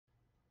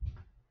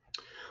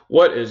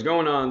What is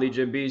going on, Lead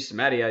Gen Beast?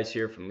 Matty Ice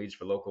here from Leads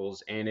for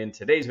Locals, and in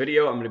today's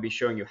video, I'm going to be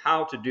showing you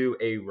how to do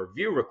a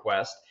review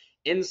request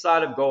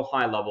inside of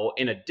GoHighLevel,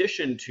 in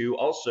addition to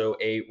also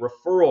a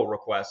referral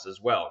request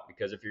as well.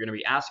 Because if you're going to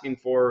be asking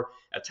for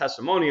a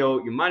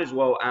testimonial, you might as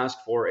well ask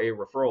for a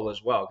referral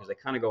as well, because they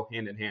kind of go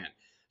hand in hand.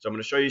 So I'm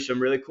going to show you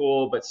some really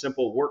cool but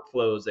simple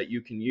workflows that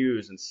you can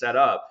use and set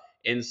up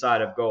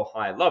inside of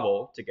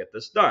GoHighLevel to get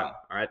this done.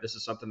 All right, this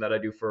is something that I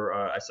do for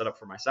I set up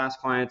for my SaaS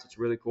clients. It's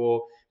really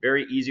cool,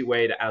 very easy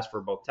way to ask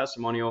for both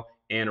testimonial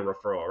and a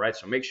referral. All right,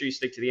 so make sure you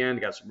stick to the end.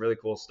 Got some really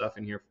cool stuff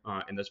in here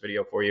in this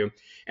video for you.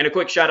 And a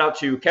quick shout out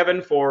to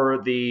Kevin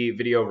for the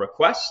video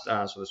request.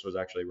 So this was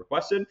actually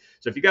requested.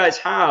 So if you guys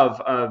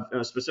have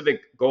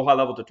specific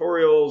GoHighLevel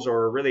tutorials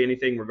or really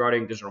anything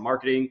regarding digital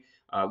marketing,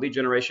 lead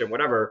generation,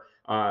 whatever,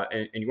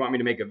 and you want me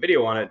to make a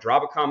video on it,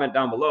 drop a comment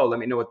down below. Let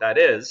me know what that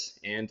is,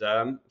 and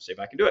see if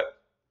I can do it.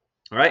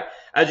 All right.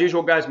 As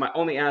usual, guys, my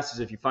only ask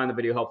is if you find the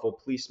video helpful,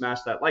 please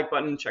smash that like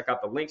button. Check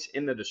out the links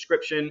in the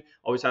description.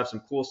 Always have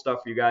some cool stuff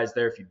for you guys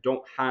there. If you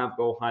don't have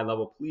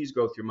GoHighLevel, please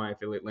go through my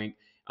affiliate link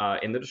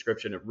in the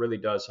description. It really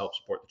does help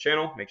support the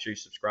channel. Make sure you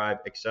subscribe,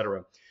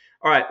 etc.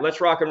 All right, let's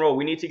rock and roll.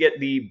 We need to get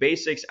the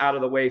basics out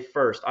of the way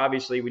first.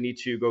 Obviously, we need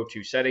to go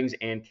to settings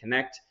and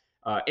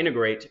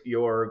integrate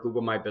your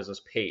Google My Business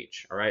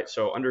page. All right,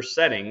 so under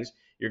settings,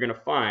 you're going to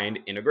find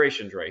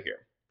integrations right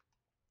here.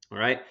 All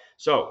right,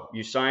 so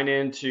you sign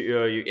into,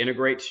 you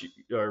integrate,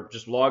 or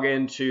just log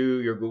into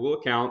your Google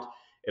account.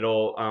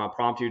 It'll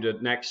prompt you to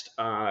next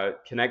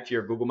connect to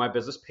your Google My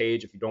Business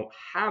page. If you don't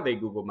have a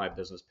Google My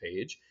Business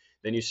page,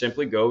 then you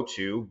simply go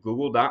to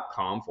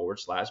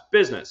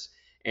google.com/business.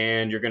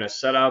 And you're going to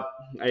set up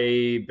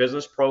a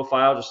business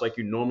profile just like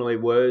you normally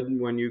would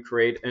when you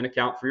create an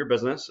account for your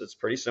business. It's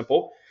pretty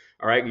simple.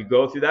 All right, you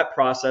go through that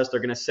process.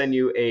 They're going to send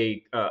you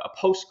a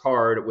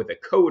postcard with a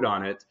code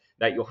on it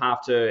that you'll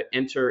have to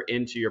enter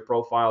into your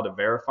profile to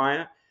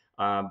verify it.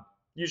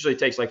 Usually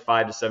takes like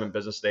 5 to 7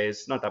 business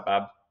days. Not that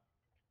bad.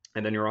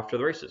 And then you're off to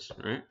the races.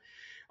 All right.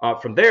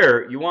 From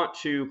there, you want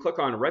to click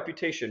on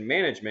reputation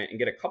management and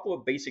get a couple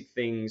of basic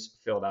things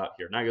filled out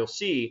here. Now you'll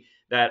see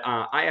that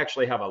I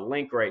actually have a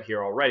link right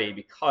here already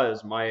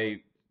because my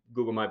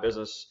Google My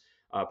Business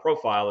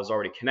profile is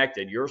already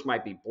connected. Yours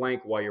might be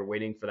blank while you're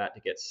waiting for that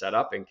to get set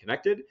up and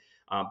connected.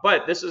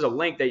 But this is a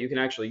link that you can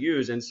actually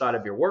use inside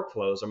of your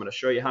workflows. I'm going to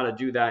show you how to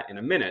do that in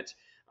a minute,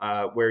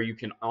 where you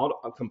can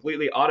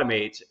completely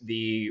automate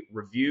the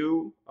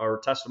review or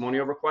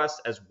testimonial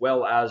request as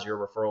well as your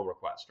referral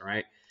request. All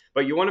right.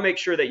 But you want to make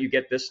sure that you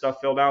get this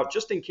stuff filled out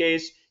just in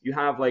case you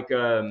have like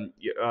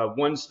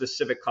one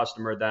specific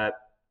customer that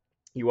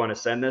you want to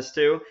send this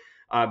to.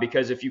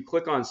 Because if you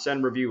click on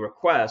send review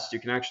request, you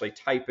can actually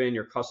type in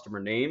your customer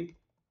name.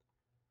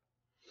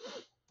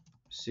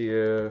 See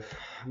if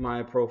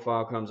my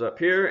profile comes up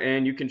here,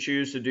 and you can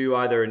choose to do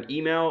either an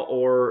email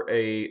or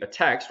a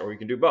text, or you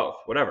can do both,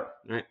 whatever,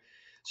 right?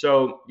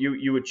 So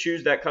you would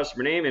choose that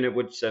customer name and it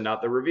would send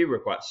out the review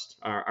request.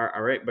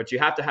 All right, but you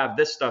have to have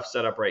this stuff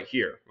set up right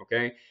here,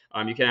 okay?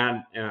 You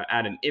can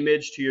add an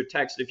image to your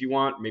text if you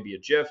want, maybe a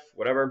GIF,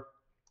 whatever.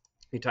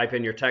 You type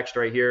in your text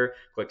right here,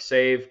 click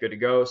save, good to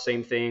go.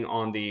 Same thing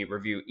on the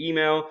review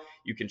email.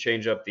 You can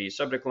change up the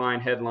subject line,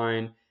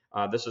 headline.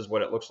 This is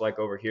what it looks like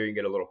over here. You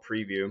get a little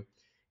preview.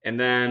 And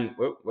then,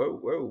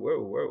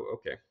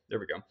 okay, there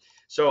we go.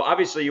 So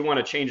obviously you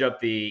want to change up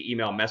the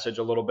email message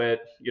a little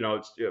bit. You know,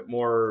 it's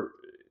more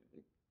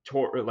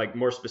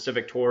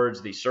specific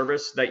towards the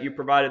service that you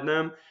provided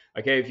them.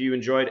 Okay, if you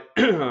enjoyed,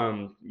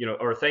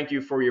 or thank you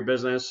for your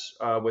business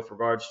with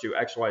regards to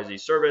XYZ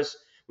service,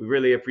 we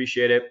really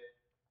appreciate it.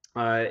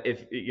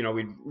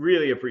 We'd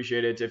really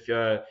appreciate it if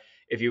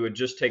you would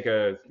just take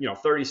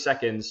 30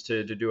 seconds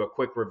to do a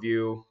quick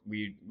review.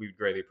 We'd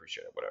greatly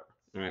appreciate it. Whatever.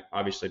 All right.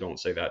 Obviously, don't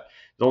say that.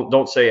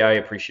 Don't say I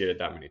appreciate it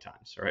that many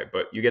times. All right.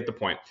 But you get the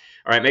point.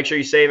 All right. Make sure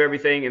you save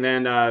everything. And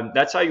then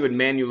that's how you would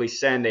manually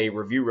send a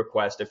review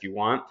request if you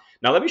want.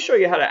 Now, let me show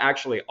you how to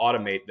actually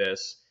automate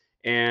this.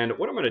 And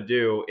what I'm going to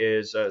do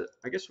is I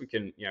guess we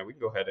can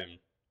go ahead and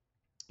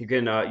you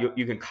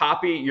can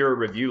copy your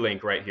review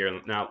link right here.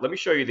 Now, let me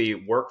show you the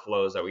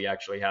workflows that we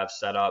actually have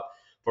set up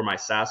for my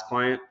SaaS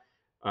clients.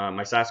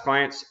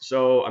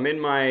 So I'm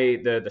in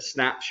the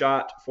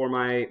snapshot for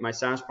my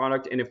SaaS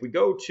product, and if we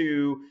go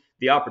to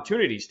the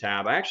opportunities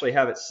tab, I actually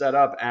have it set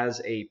up as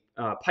a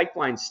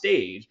pipeline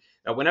stage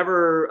that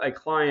whenever a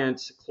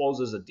client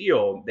closes a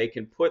deal, they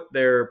can put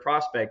their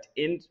prospect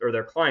in, or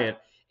their client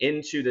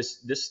into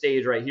this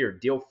stage right here,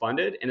 deal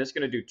funded, and it's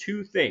going to do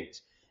 2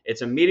 things.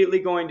 It's immediately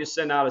going to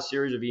send out a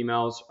series of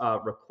emails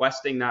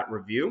requesting that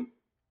review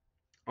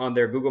on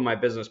their Google My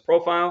Business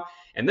profile.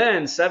 And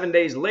then 7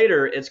 days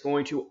later, it's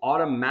going to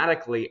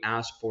automatically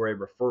ask for a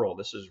referral.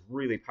 This is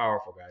really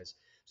powerful, guys.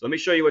 So let me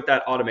show you what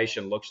that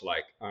automation looks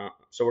like.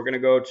 So we're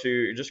going to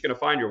you're just going to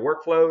find your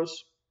workflows.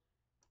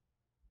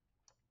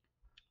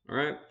 All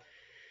right.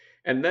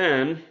 And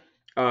then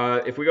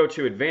if we go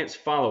to advanced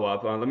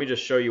follow-up, let me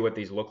just show you what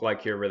these look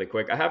like here really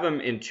quick. I have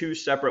them in 2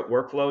 separate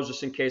workflows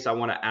just in case I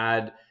want to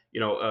add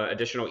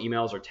additional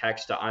emails or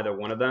text to either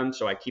one of them,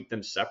 so I keep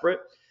them separate.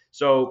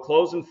 So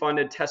closed and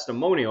funded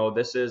testimonial,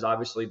 this is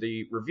obviously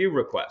the review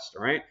request,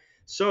 all right?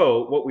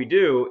 So what we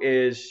do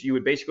is you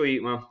would basically,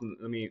 well,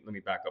 let me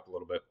back up a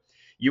little bit.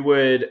 You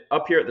would,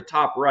 up here at the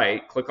top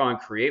right, click on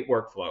create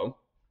workflow.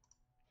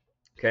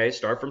 Okay,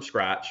 start from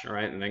scratch, all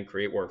right, and then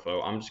create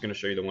workflow. I'm just going to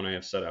show you the one I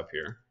have set up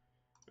here,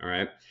 all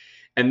right?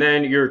 And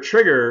then your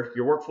trigger,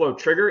 your workflow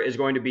trigger is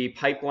going to be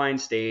pipeline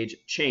stage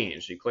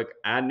change. So you click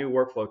add new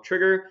workflow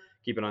trigger,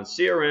 keep it on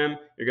CRM.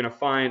 You're going to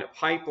find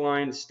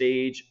pipeline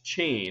stage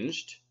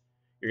changed.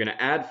 You're going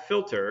to add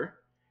filter,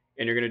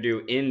 and you're going to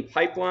do in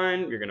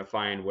pipeline. You're going to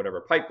find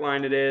whatever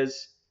pipeline it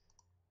is,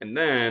 and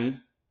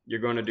then you're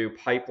going to do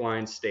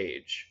pipeline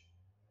stage,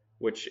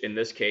 which in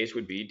this case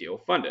would be deal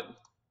funded.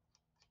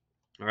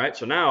 All right,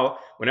 so now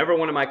whenever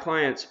one of my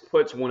clients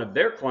puts one of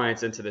their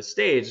clients into this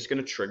stage, it's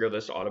going to trigger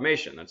this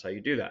automation. That's how you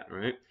do that, all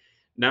right?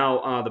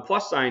 Now, the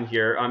plus sign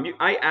here,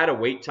 I add a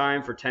wait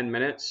time for 10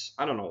 minutes.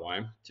 I don't know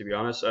why, to be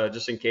honest,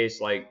 just in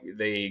case like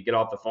they get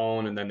off the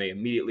phone and then they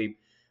immediately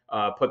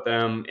put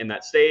them in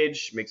that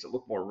stage. Makes it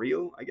look more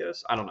real, I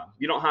guess. I don't know.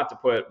 You don't have to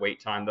put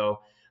wait time, though.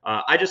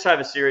 I just have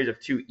a series of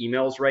 2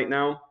 emails right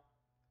now.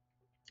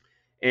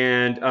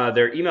 And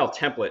they're email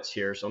templates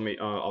here, so let me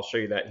I'll show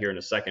you that here in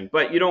a second.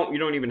 But you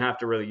don't even have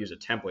to really use a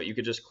template. You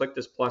could just click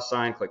this plus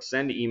sign, click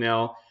send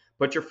email,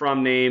 put your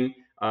from name,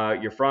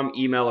 your from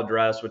email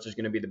address, which is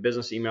going to be the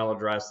business email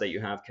address that you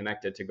have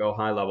connected to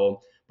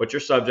GoHighLevel. Put your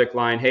subject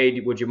line, hey,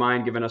 would you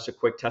mind giving us a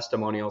quick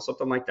testimonial,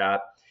 something like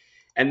that.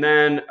 And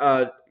then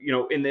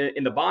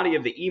in the body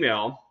of the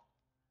email,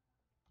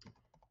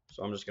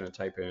 so I'm just going to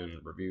type in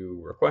review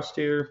request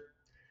here.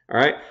 All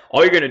right.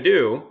 All you're going to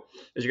do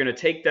is you're going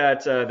to take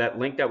that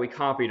link that we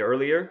copied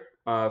earlier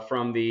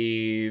from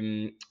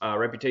the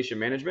reputation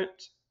management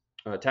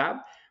tab.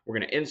 We're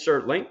going to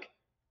insert link,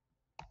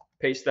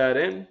 paste that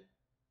in.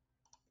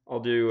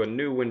 I'll do a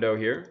new window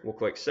here. We'll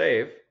click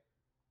save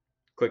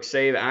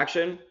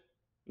action,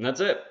 and that's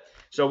it.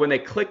 So when they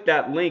click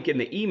that link in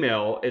the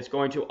email, it's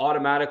going to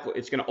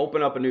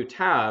open up a new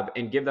tab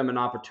and give them an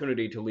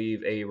opportunity to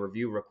leave a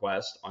review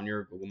request on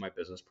your Google My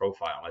Business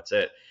profile. That's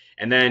it.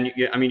 And then,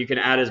 you can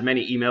add as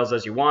many emails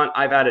as you want.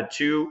 I've added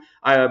 2.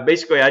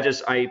 Basically,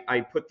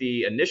 I put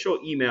the initial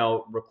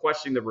email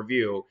requesting the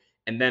review,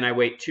 and then I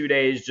wait 2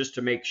 days just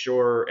to make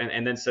sure,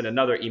 and then send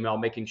another email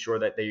making sure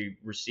that they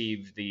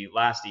received the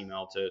last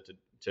email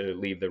to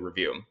leave the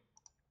review.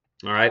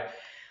 All right.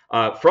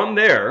 From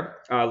there,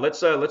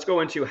 let's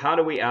go into how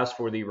do we ask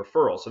for the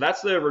referral. So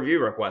that's the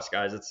review request,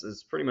 guys.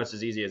 It's pretty much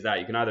as easy as that.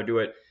 You can either do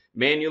it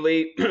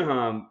manually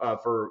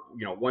for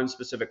one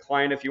specific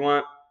client if you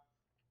want.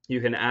 You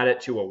can add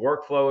it to a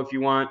workflow if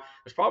you want.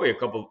 There's probably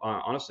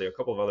honestly a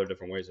couple of other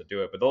different ways to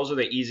do it, but those are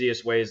the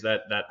easiest ways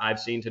that I've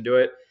seen to do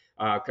it.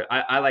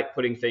 I like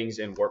putting things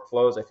in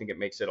workflows. I think it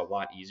makes it a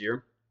lot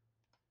easier.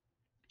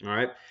 All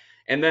right.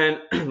 And then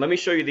let me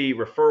show you the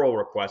referral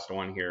request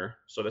one here.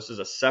 So this is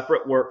a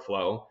separate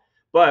workflow,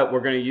 but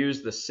we're going to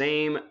use the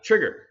same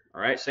trigger.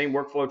 All right, same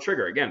workflow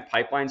trigger. Again,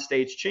 pipeline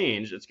stage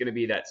change. It's going to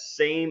be that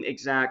same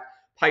exact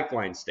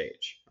pipeline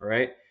stage, all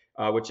right,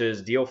 which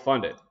is deal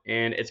funded.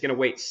 And it's going to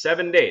wait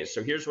 7 days.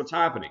 So here's what's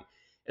happening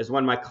is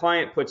when my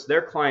client puts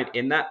their client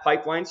in that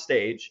pipeline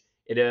stage,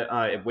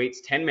 it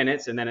waits 10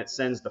 minutes and then it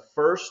sends the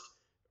first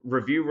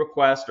review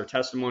request or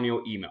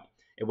testimonial email.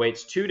 It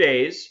waits 2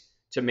 days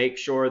to make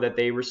sure that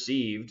they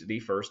received the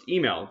first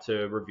email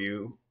to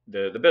review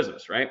the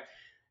business, right?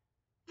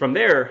 From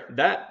there,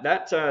 that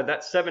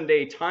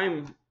 7-day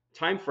time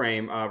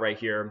frame right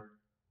here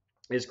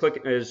is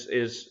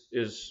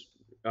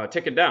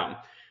ticking down,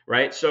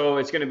 right? So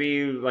it's going to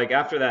be like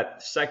after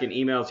that second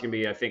email, it's going to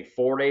be I think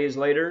 4 days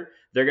later.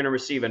 They're going to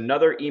receive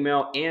another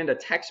email and a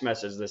text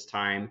message this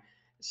time,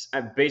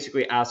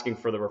 basically asking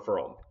for the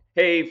referral.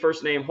 Hey,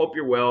 first name, hope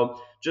you're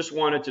well. Just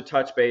wanted to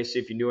touch base, see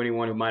if you knew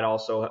anyone who might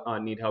also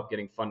need help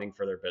getting funding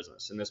for their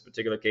business. In this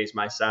particular case,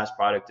 my SaaS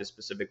product is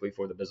specifically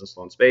for the business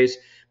loan space,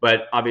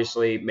 but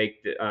obviously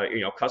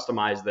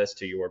customize this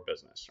to your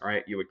business. All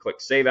right, you would click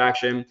save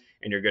action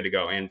and you're good to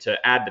go. And to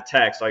add the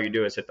text, all you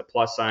do is hit the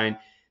plus sign.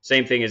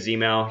 Same thing as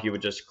email. You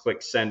would just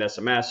click send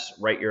SMS,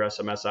 write your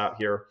SMS out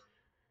here,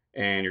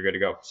 and you're good to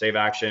go. Save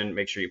action,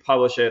 make sure you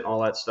publish it,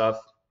 all that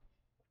stuff.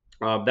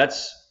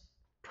 That's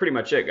pretty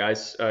much it,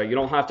 guys. You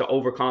don't have to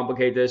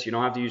overcomplicate this. You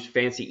don't have to use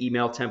fancy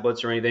email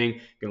templates or anything.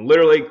 You can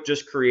literally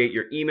just create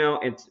your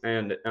email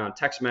and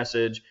text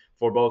message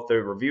for both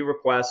the review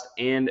request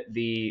and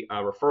the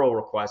referral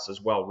request as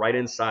well, right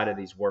inside of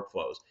these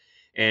workflows.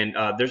 And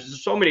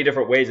there's so many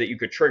different ways that you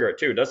could trigger it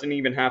too. It doesn't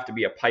even have to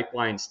be a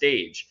pipeline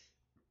stage.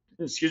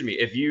 Excuse me.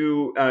 If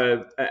you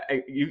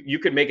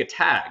could make a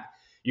tag.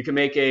 You can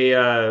make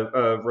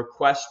a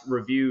request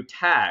review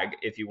tag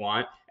if you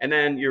want, and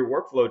then your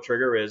workflow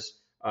trigger is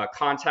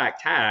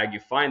contact tag. You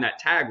find that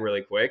tag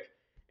really quick,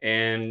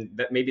 and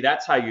maybe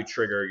that's how you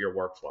trigger your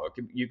workflow.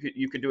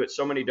 You could do it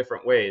so many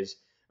different ways.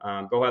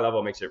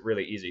 GoHighLevel makes it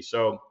really easy.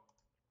 So,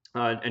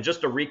 and just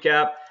to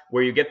recap,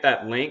 where you get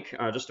that link,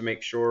 just to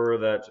make sure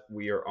that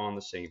we are on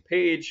the same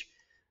page.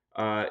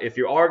 If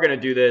you are going to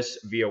do this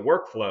via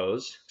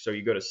workflows, so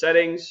you go to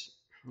settings.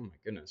 Oh my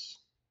goodness.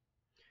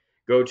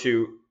 go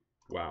to,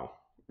 wow,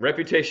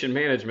 reputation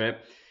management,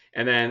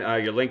 and then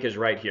your link is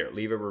right here.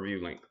 Leave a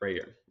review link right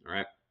here. All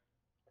right.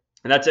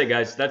 And that's it,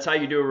 guys. That's how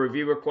you do a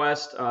review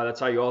request. That's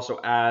how you also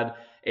add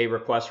a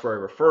request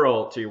for a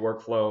referral to your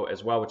workflow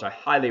as well, which I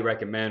highly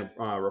recommend.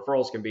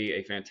 Referrals can be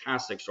a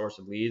fantastic source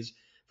of leads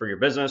for your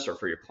business or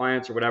for your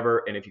clients or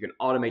whatever. And if you can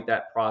automate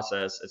that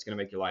process, it's going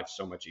to make your life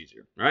so much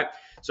easier. All right.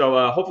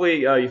 So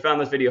hopefully you found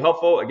this video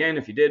helpful. Again,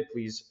 if you did,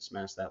 please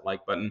smash that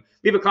like button.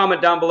 Leave a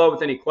comment down below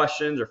with any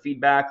questions or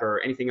feedback or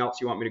anything else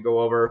you want me to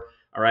go over.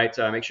 All right,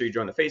 make sure you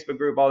join the Facebook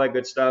group, all that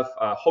good stuff.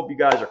 Hope you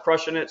guys are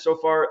crushing it so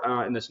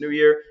far in this new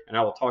year, and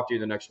I will talk to you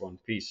in the next one.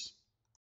 Peace.